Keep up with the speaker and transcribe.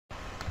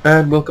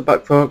And welcome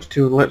back folks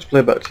to Let's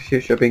Play Back to the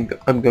Future being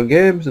I'm Gun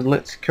Games, and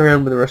let's carry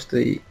on with the rest of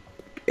the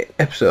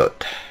episode.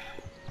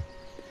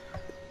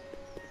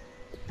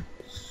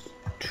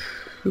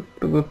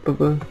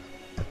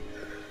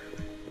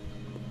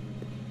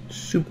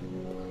 Soup.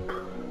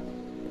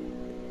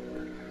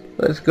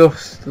 Let's go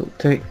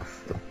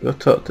go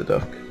talk to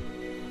Doc.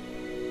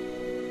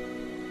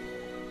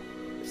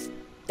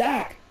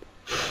 Doc!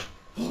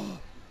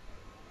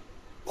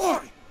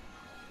 Marty,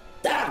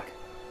 Doc!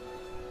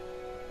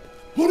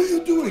 what are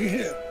you doing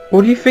here?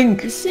 What do you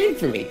think? You saved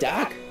for me,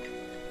 Doc.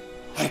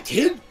 I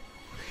did?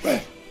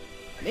 When?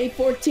 May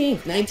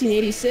 14th,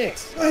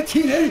 1986.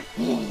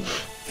 1980?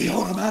 The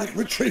automatic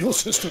retrieval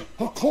system,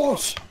 of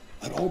course.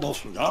 I'd almost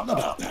forgotten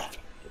about that.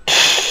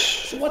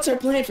 So what's our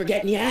plan for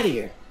getting you out of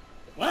here?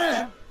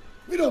 Plan?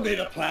 We don't need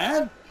a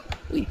plan.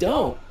 We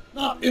don't.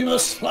 Not in the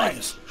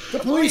slightest. The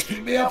police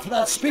picked me up for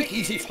that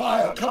speakeasy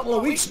fire a couple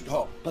of weeks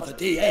ago, but the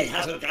DA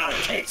hasn't got a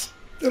case.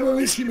 They're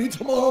releasing me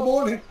tomorrow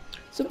morning.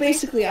 So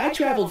basically, I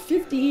traveled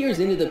 50 years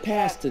into the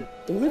past to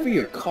deliver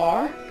your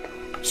car?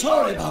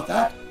 Sorry about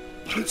that,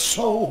 but it's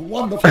so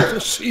wonderful to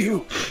see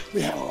you.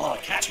 We have a lot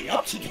of catching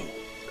up to do.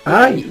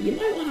 Aye. You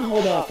might want to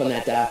hold off on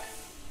that, Doc.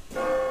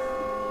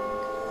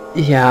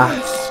 Yeah.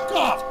 Hey,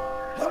 Scott!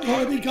 I'm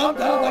going to be gunned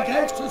down by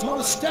gangsters on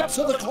the steps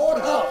of the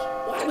courthouse.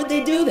 Why would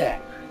they do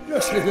that?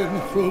 Guess they didn't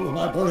approve of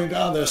my burning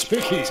down their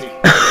speakeasy.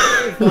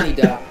 Very funny,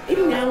 Doc.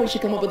 Maybe now we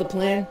should come up with a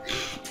plan.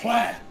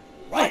 Plan.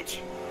 Right.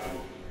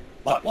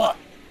 But what?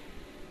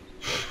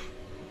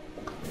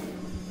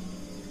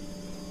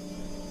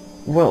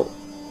 Well,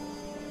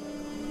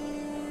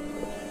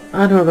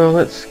 I don't know.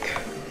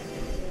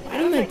 Why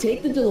don't I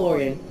take the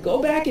DeLorean,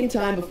 go back in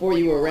time before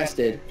you were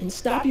arrested, and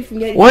stop you from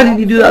getting... Why didn't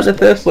you do that in the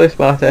first place,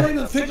 Marty? Don't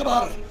even think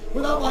about it.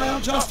 Without my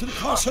unjust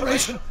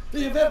incarceration,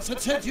 the events that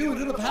sent you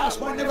into the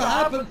past might never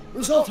happen,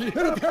 resulting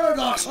in a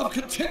paradox of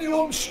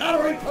continuum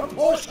shattering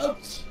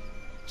proportions.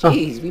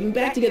 Jeez, we've been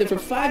back together for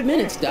 5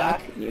 minutes,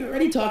 Doc. You're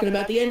already talking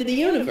about the end of the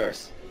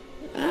universe.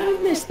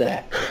 I've missed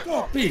that.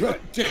 Don't be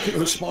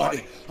ridiculous,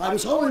 Marty. I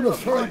was only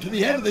referring to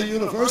the end of the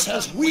universe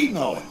as we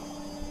know it.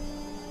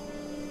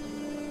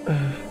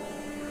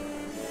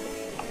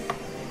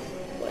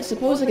 Well, I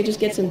suppose I could just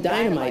get some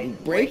dynamite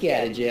and break you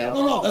out of jail.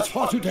 No, that's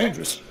far too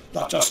dangerous.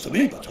 Not just to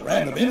me, but to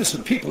random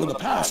innocent people in the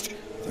past.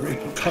 The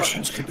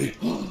repercussions could be...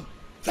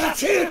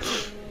 That's it!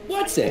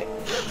 What's it?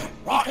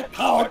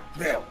 Rocket-powered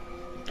drill.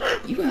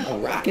 You have a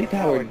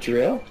rocket-powered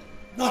drill?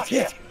 Not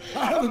yet.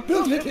 I haven't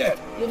built it yet.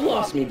 You've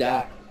lost me,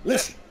 Doc.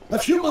 Listen, a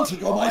few months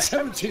ago, my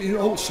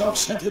 17-year-old self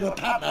sent in a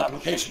patent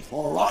application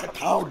for a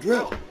rocket-powered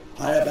drill.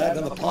 I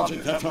abandoned the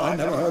project after I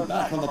never heard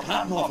back from the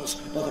patent office,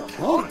 but the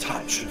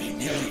prototype should be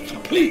nearly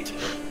complete.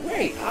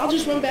 Great, I'll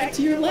just run back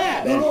to your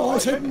lab and... No, I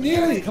said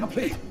nearly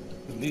complete.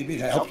 You need me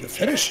to help you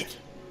finish it.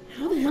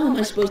 How the hell am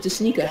I supposed to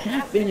sneak a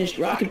half-finished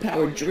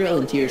rocket-powered drill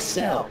into your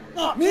cell?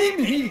 Not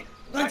me!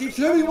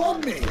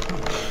 1931 me!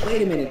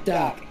 Wait a minute,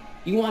 Doc.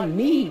 You want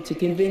me to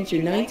convince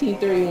your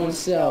 1931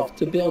 self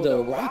to build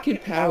a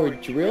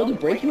rocket-powered drill to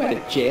break you out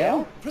of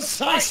jail?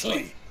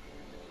 Precisely!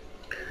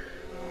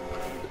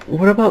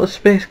 What about the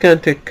space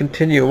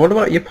continuum? What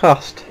about your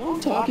past?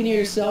 Won't talking to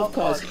yourself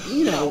cause,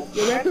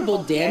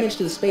 irreparable damage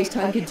to the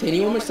space-time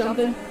continuum or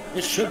something?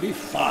 It should be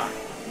fine.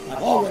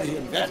 I've already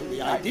invented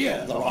the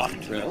idea of the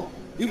rocket drill.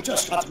 You've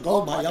just got to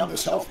goad my younger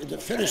self into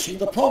finishing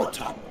the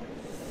prototype.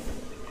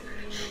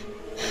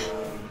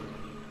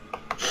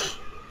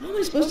 How am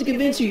I supposed to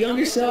convince your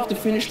younger self to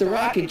finish the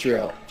rocket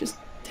drill? Just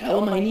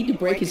tell him I need to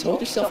break his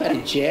older self out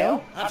of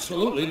jail?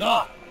 Absolutely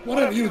not.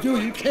 Whatever you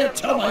do, you can't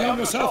tell my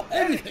younger self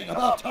anything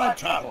about time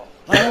travel.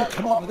 I won't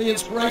come up with the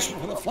inspiration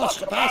for the flux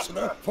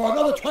capacitor for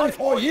another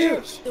 24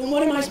 years. Then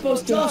what am I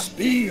supposed to... Just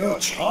be your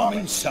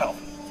charming self.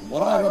 From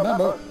what I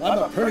remember, I'm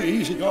a pretty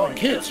easygoing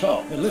kid,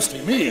 so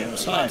enlisting me in a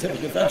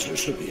scientific adventure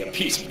should be a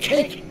piece of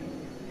cake.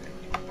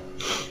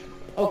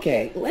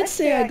 Okay, let's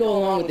say I go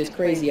along with this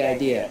crazy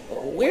idea.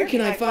 Where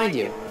can I find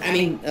you? I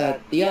mean,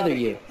 the other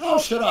you. How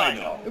should I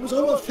know? It was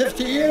over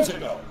 50 years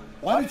ago.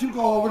 Why don't you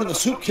go over to the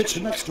soup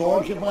kitchen next door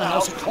and give my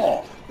house a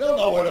call? They'll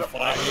know where to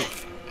find me.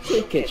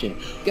 Soup kitchen.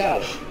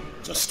 Got it.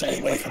 Just stay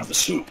away from the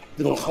soup.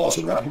 It'll cause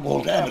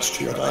irreparable damage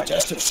to your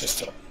digestive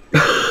system.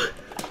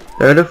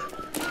 Fair enough.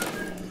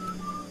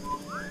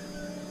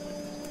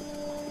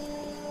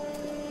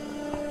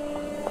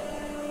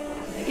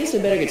 I guess I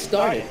better get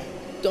started.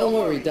 Don't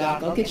worry,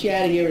 Doc. I'll get you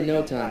out of here in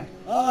no time.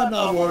 I'm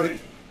not worried.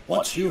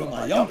 Once you and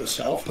my younger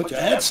self put your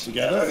heads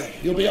together,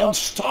 you'll be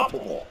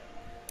unstoppable.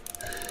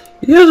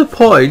 He has a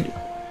point.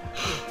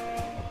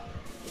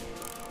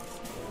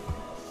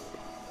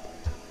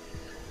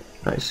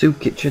 Right, soup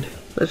kitchen.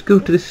 Let's go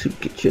to the soup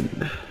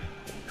kitchen.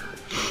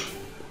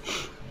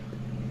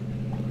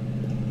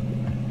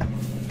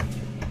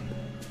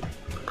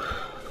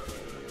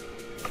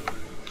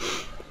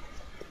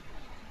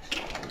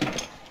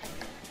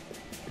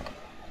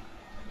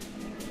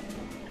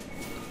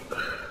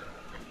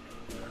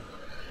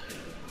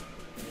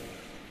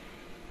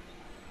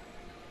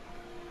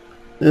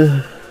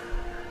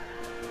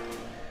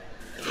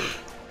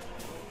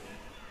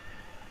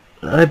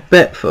 I I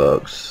bet,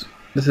 folks,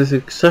 this is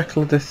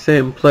exactly the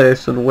same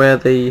place and where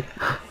the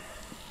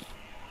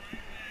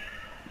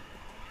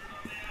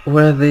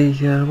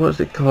what's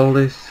it called,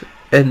 is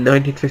in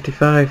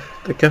 1955,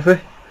 the cafe.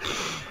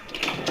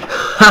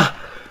 Ha!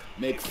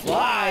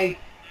 McFly!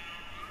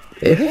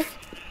 If?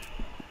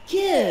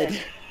 Kid!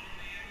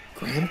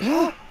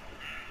 Grandpa?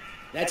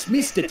 That's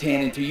Mr.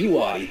 Tannen to you,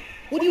 Artie.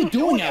 What are you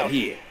doing out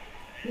here?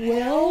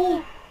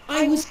 Well,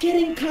 I was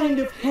getting kind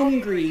of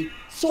hungry,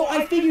 so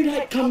I figured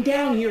I'd come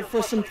down here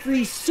for some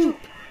free soup.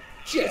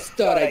 Just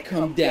thought I'd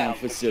come down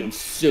for some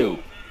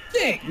soup.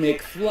 Think,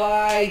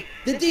 McFly.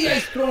 The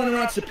DA's throwing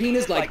around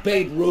subpoenas like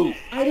Babe Ruth.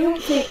 I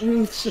don't think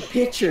Ruth's a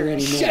pitcher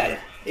anymore. Shut it.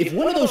 If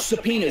one of those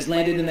subpoenas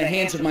landed in the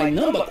hands of my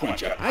number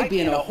cruncher, I'd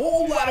be in a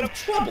whole lot of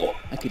trouble.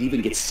 I could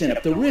even get sent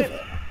up the river.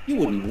 You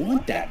wouldn't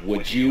want that,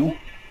 would you?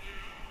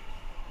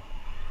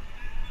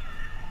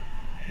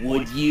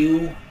 Would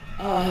you?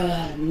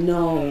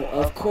 No,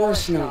 of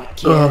course not,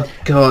 kid. Oh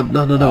God,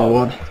 no,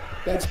 one.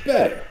 That's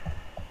better.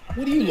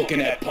 What are you looking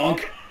at,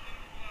 punk?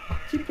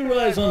 Keep your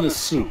eyes on the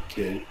soup,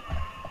 kid.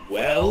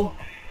 Well,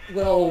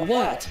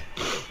 what?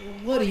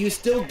 what are you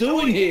still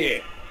doing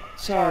here?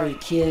 Sorry,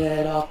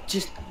 kid. I'll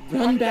just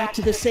run back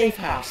to the safe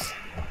house.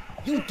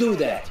 You do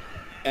that.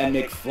 And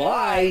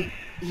McFly,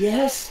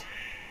 Yes?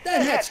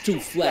 that hat's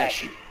too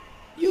flashy.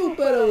 You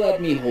better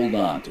let me hold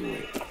on to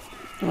it.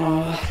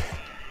 Aw,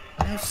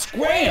 Now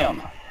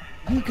scram!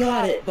 you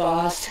got it,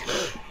 boss.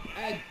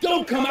 And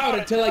don't come out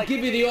until I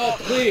give you the all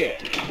clear.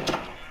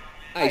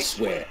 I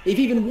swear, if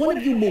even one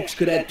of you mooks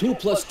could add 2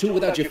 + 2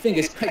 without your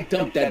fingers, I'd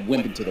dump that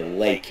wimp into the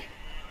lake.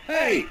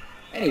 Hey!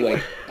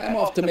 Anyway, I'm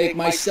off to make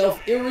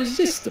myself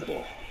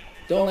irresistible.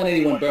 Don't let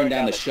anyone burn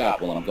down the shop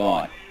while I'm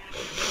gone.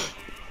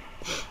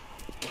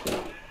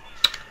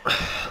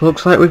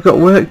 Looks like we've got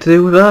work to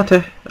do with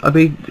Artie. I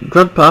mean,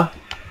 Grandpa.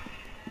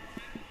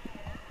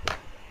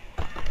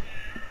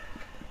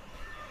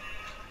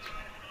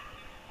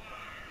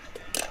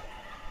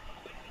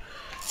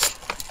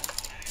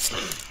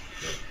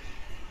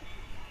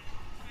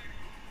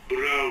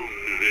 Brown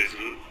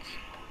residence.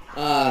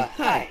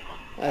 Hi.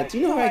 Do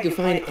you know where I can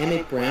find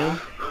Emmett Brown?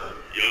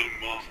 Young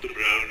Master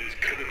Brown is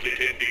currently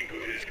tending to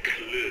his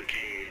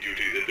clerking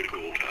duties at the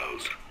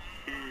courthouse.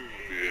 I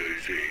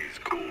say he's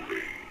calling.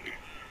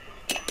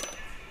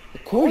 The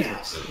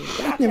courthouse?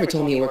 Doc never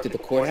told me he worked at the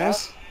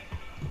courthouse.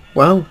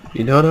 Well,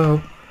 you don't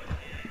know.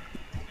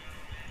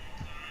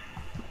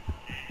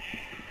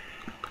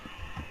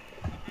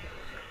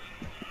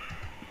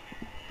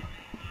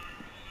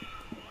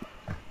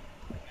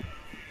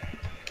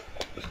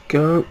 Let's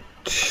go.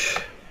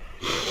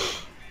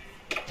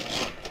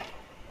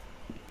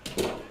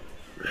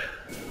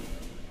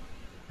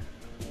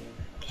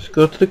 Let's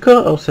go to the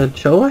courthouse then,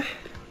 shall we?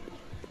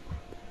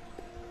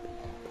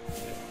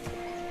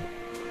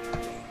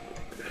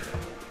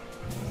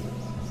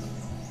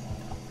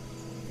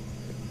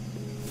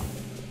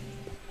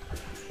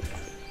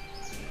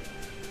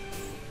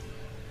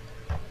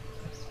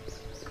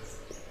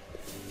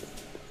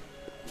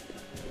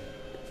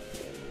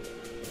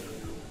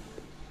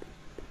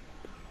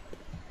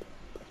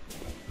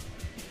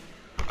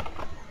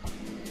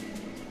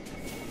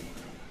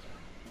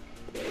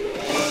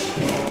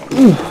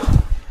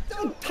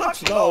 Don't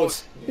touch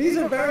those! These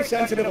are very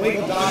sensitive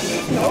legal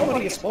documents.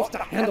 Nobody is supposed to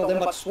handle them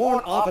but sworn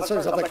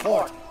officers of the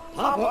court.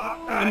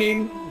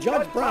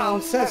 Judge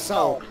Brown says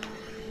so.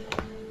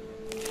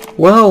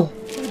 Well,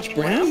 Judge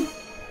Brown?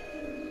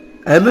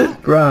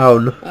 Emmett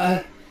Brown.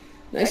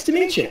 Nice to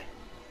meet you.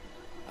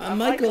 I'm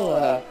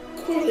Michael,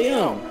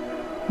 Corleone.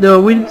 No,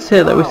 we didn't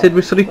say that. We said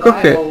we studied I'm a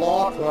cricket.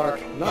 law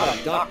clerk, not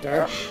a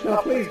doctor.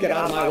 Now please get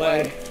out of my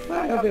way.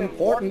 I have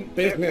important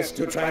business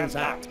to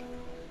transact.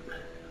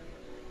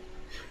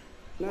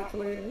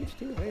 Naturally,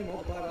 H2A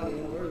multiplied by the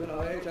inversion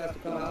of H has to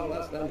come out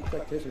less than the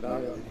fictitious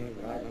value of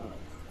the right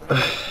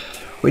now.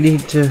 We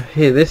need to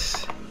hear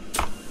this.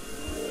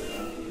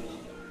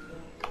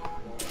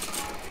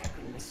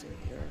 Let's see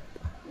here.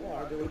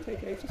 Or do we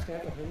take H and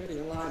stand for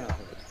Hermitian line up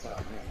of it?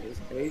 But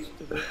is H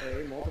to the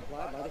A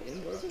multiplied by the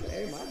inverse of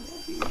A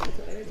minus B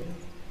to A?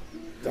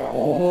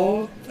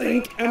 Don't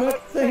think,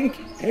 Emmett, think.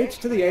 H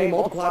to the A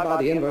multiplied by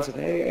the inverse of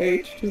A.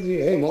 H to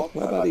the A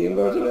multiplied by the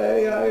inverse of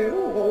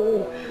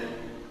A.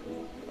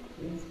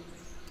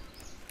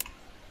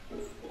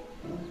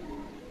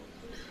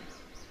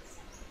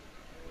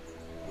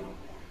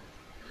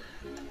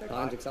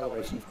 Times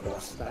acceleration, of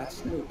course, that's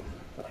Snoop.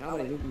 But how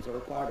many newtons are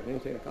required to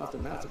maintain a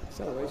constant mass if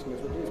acceleration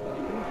is reduced by the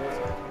inverse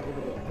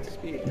of the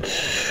speed?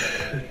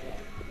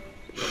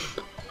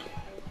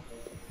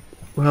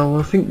 Well,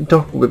 I think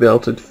Doc will be able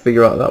to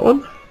figure out that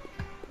one.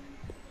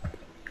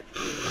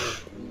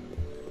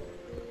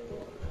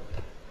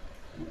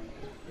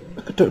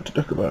 I could talk to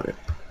Doc about it.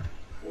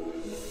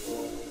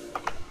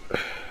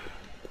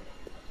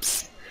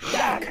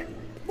 Doc!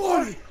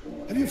 Morty!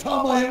 Have you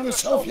found my younger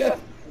self yet?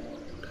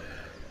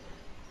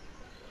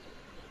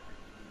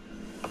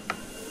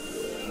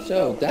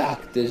 So,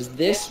 Doc, does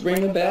this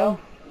ring a bell?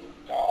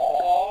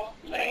 Oh,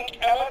 think,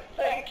 Emmett,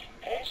 think.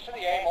 H to the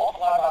A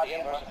multiplied by the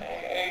inverse of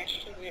A.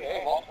 H to the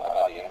A multiplied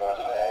by the inverse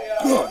of A.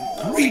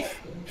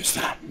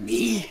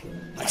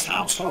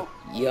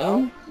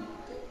 Young?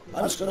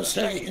 I was gonna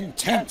say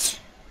intense.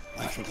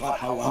 I forgot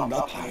how wound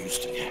up I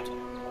used to get.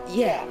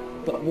 Yeah,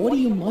 but what are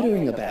you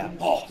muttering about?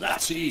 Oh,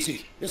 that's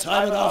easy. It's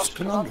Ivanhoe's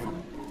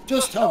conundrum.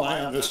 Just tell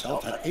my younger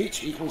self that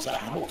H equals a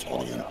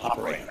Hamiltonian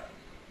operator.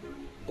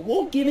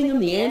 Won't giving him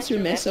the answer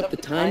mess up the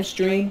time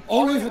stream?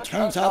 Only if it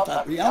turns out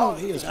that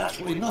reality is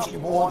actually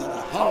nothing more than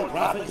a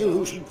holographic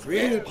illusion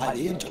created by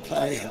the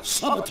interplay of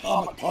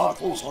subatomic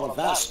particles on a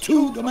vast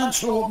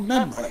two-dimensional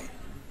membrane.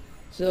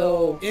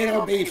 So...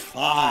 It'll be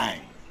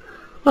fine.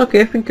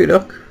 Okay, thank you,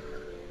 Doc.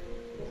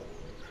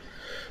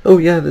 Oh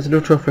yeah, there's no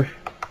trophy.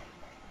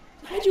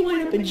 How'd you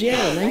wind up in jail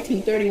in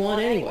 1931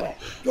 anyway?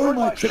 During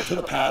my trip to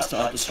the past,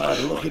 I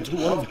decided to look into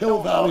one of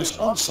Hill Valley's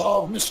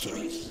unsolved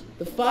mysteries.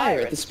 The fire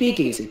at the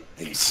speakeasy.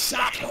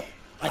 Exactly.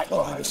 I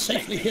thought I was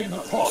safely hidden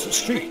across the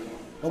street.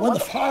 But when the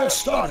fire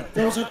started,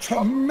 there was a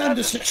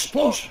tremendous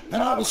explosion,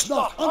 and I was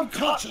knocked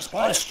unconscious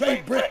by a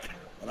stray brick.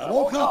 When I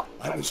woke up,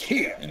 I was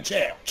here in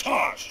jail,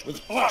 charged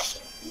with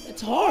arson.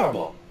 That's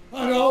horrible.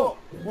 I know.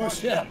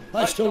 Worse yet,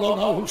 I still don't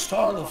know who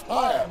started the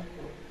fire.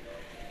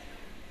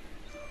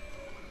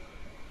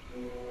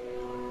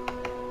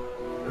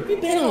 Where have you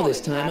been all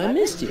this time? I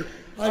missed you.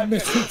 I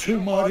missed you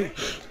too, Marty,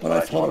 but I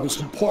thought it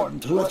was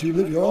important to let you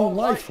live your own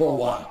life for a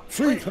while,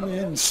 free from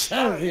the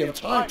insanity of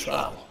time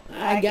travel.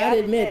 I gotta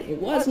admit,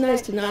 it was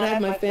nice to not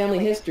have my family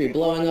history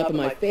blowing up in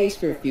my face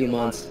for a few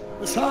months.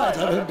 Besides,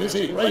 I've been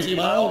busy raising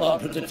my own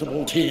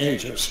unpredictable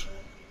teenagers.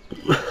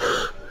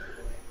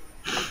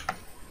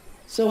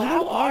 So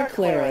how are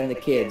Clara and the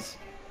kids?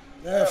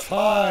 They're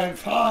fine,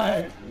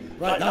 fine.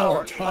 Right now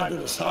we're trying to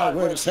decide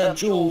where to send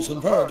Jules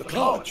and Vern to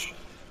college.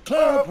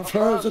 Clara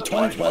prefers the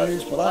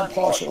 2020s, but I'm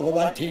partial to the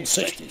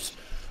 1960s.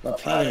 We're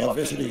planning on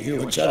visiting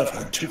you and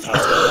Jennifer in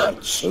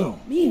 2011 soon.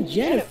 Me and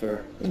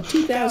Jennifer? In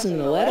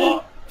 2011?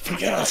 Oh,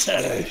 forget I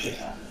said anything.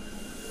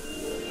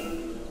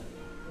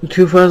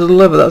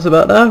 2011, that's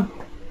about now.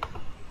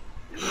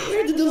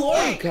 Where did the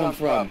DeLorean come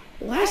from?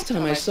 The last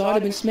time I saw it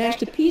had been smashed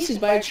to pieces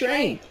by a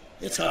train.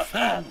 It's a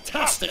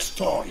fantastic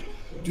story.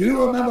 Do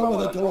you remember when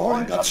the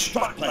DeLorean got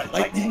struck by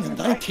lightning in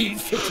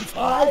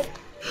 1955?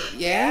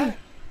 Yeah?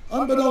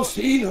 Unbeknownst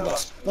to either of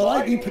us, the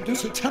lightning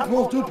produced a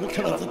temporal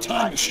duplicate of the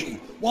time machine,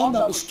 one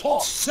that was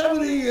tossed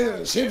 70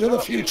 years into the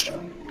future.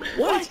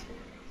 What?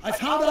 I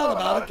found out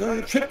about it during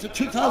a trip to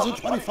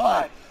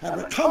 2025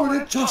 and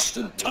recovered it just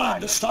in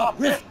time to stop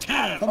Riff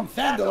Tannen from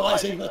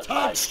vandalizing the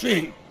time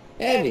stream.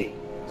 Heavy.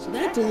 So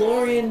that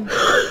DeLorean...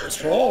 It's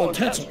for all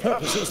intents and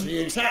purposes the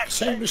exact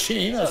same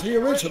machine as the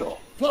original,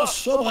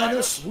 plus or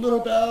minus little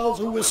bells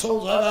and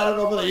whistles I've added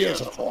over the years,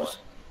 of course.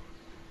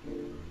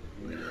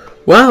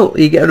 Well,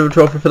 you get another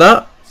trophy for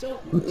that. So,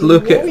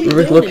 Look what at were you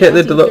doing look at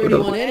in the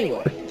 1931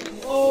 anyway?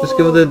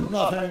 discover the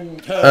Nothing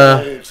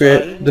terribly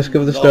exciting.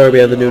 discover the story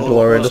behind the new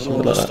DeLorean or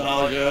something like that.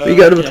 Nostalgia, But you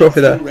got another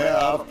trophy there. read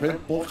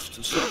out-of-print books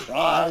to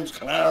surprise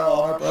Clara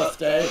on her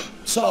birthday,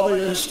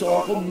 solving a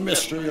historical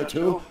mystery or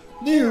two.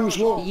 The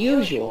usual.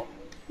 Usual.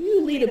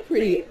 You lead a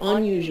pretty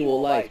unusual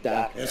life,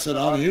 Doc. It's an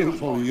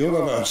unusual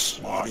universe,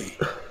 Marty.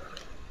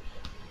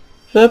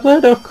 Fair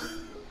play, Doc.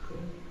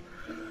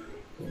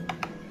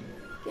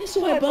 Guess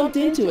who I bumped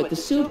into at the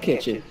soup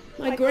kitchen?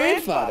 My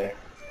grandfather.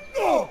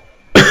 Oh,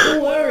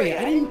 Don't worry,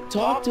 I didn't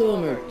talk to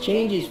him or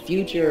change his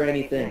future or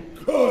anything.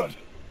 good.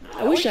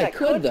 I wish I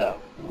could, though.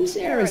 This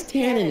era's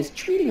Tannen is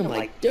treating him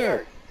like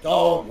dirt.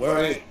 Don't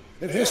worry.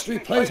 If history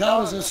plays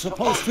out as it's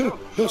supposed to,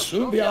 he'll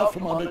soon be out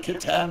from under Kit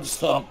Tannen's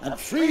thumb and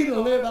free to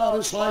live out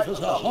his life as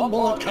a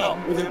humble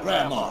accountant with your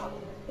grandma.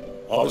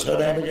 What was her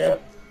name again?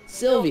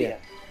 Sylvia.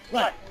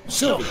 Right,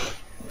 Sylvia.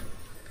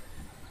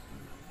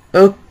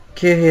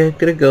 Okay, I'm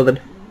gonna go then.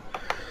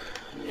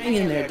 Hang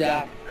in there,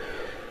 Doc.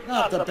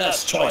 Not the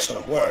best choice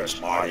of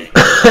words, Marty.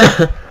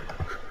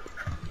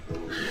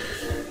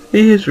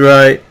 He is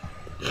right.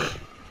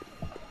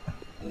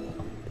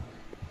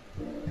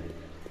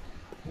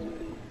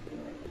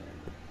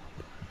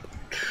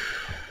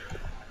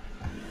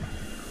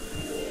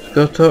 Let's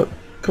go talk.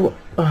 Come on.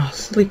 Ah,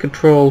 silly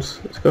controls.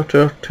 Let's go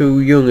talk to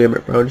young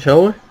Emmett Brown,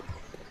 shall we?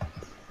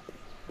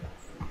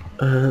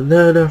 And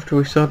then after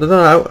we sorted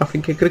that out, I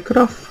think I'm gonna cut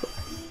off.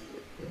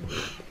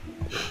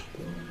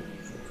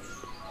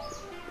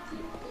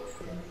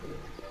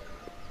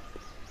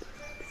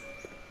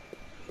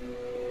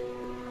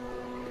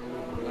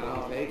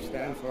 Now, H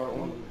stands for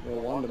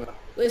wonderment.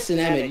 Listen,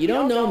 Emmett, you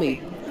don't know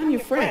me. I'm your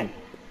friend.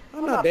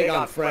 I'm not big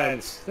on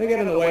friends. They get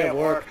in the way of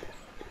work.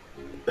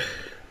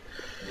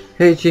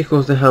 H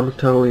equals the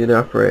Hamiltonian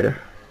operator.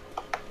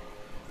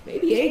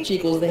 Maybe H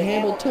equals the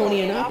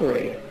Hamiltonian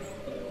operator.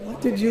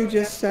 What did you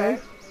just say?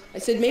 I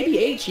said maybe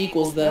H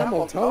equals the...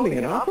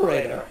 Hamiltonian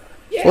operator.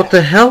 Yeah. What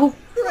the hell?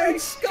 Great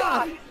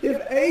Scott!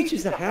 If H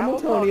is a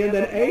Hamiltonian,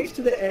 then H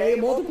to the A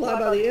multiplied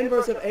by the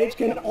inverse of H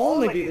can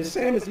only be the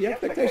same as the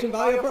expectation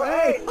value for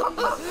A.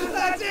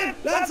 That's it!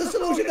 That's the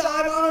solution to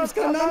Ivanhoe's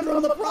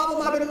conundrum, the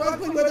problem I've been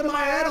wrestling with in my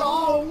head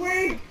all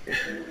week!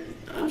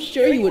 I'm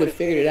sure you would have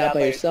figured it out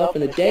by yourself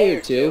in a day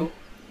or two.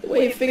 The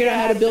way you figured out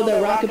how to build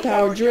that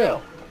rocket-powered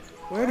drill.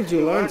 Where did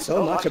you learn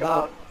so much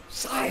about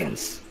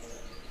science?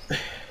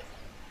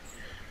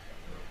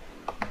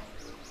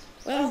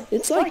 Well,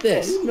 it's like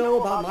this. You know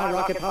about my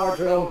rocket power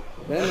drill?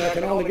 Then there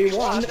can only be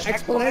one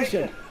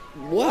explanation.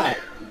 What?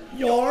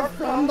 You're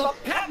from the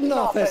patent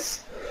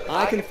office.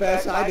 I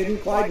confess I didn't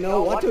quite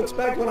know what to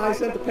expect when I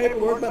sent the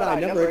paperwork, but I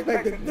never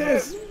expected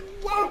this.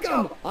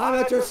 Welcome! I'm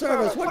at your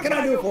service. What can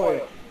I do for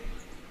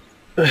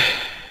you?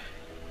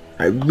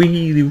 I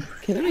really...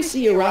 Can I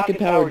see your rocket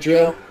power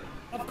drill?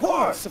 Of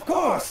course, of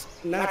course.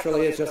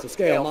 Naturally, it's just a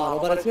scale model,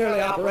 but it's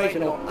nearly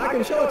operational. I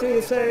can show it to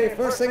you, say,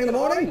 first thing in the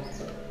morning.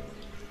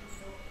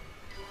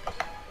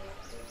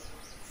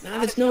 Nah,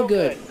 that's no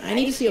good. I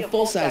need to see a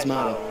full-size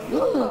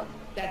model.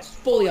 That's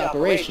fully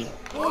operational.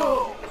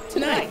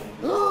 Tonight.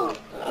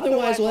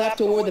 Otherwise, we'll have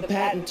to award the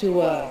patent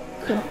to a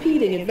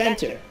competing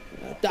inventor,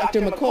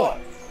 Dr. McCoy.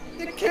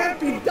 It can't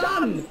be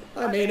done!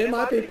 I mean, it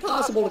might be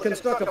possible to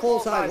construct a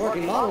full-size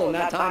working model in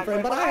that time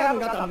frame, but I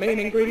haven't got the main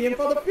ingredient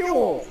for the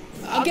fuel.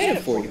 I'll get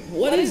it for you.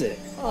 What is it?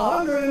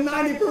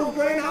 190 proof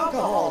grain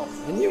alcohol.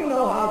 And you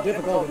know how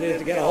difficult it is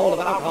to get a hold of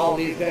alcohol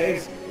these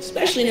days.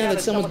 Especially now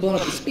that someone's blown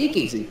up the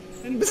speakeasy.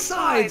 And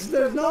besides,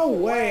 there's no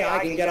way I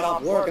can get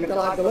off work until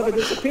I've delivered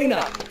the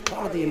subpoena.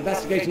 Part of the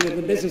investigation into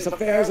the business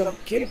affairs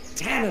of Kid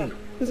Tannen.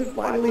 Is it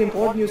vitally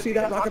important you see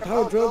that rocket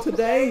power drill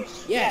today?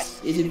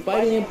 Yes. Is it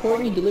vitally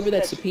important you deliver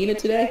that subpoena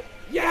today?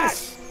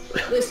 Yes!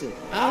 Listen,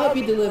 I'll help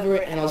you deliver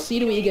it, and I'll see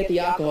to it you get the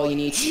alcohol you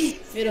need.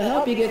 It'll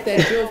help you get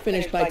that drill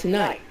finished by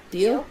tonight.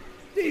 Deal?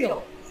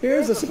 Deal.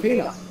 Here's the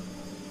subpoena.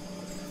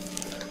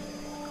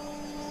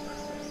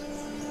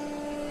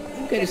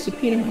 You got a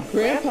subpoena from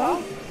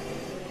Grandpa?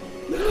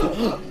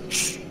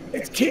 Shh!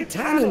 It's Kid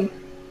Tannen!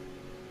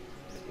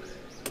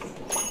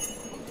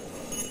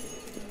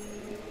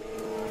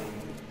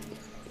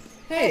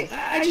 Hey,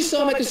 I just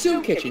saw him at the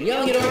soup kitchen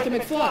yelling at Arthur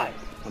McFly.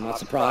 I'm not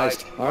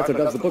surprised. Arthur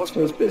does the books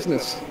for his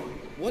business.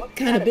 What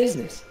kind of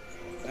business?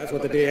 That's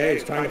what the DA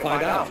is trying to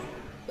find out.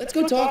 Let's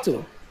go talk to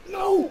him.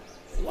 No!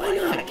 Why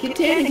not? Kid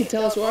Tannen can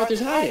tell us where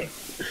Arthur's hiding.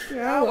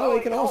 Yeah, well, he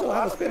can also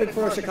have us fitted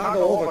for a Chicago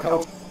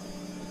overcoat.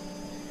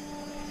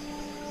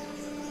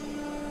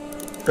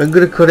 I'm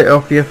gonna cut it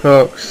off here,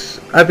 folks.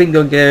 I've been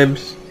Gun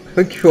Games.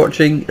 Thank you for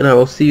watching, and I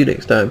will see you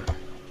next time.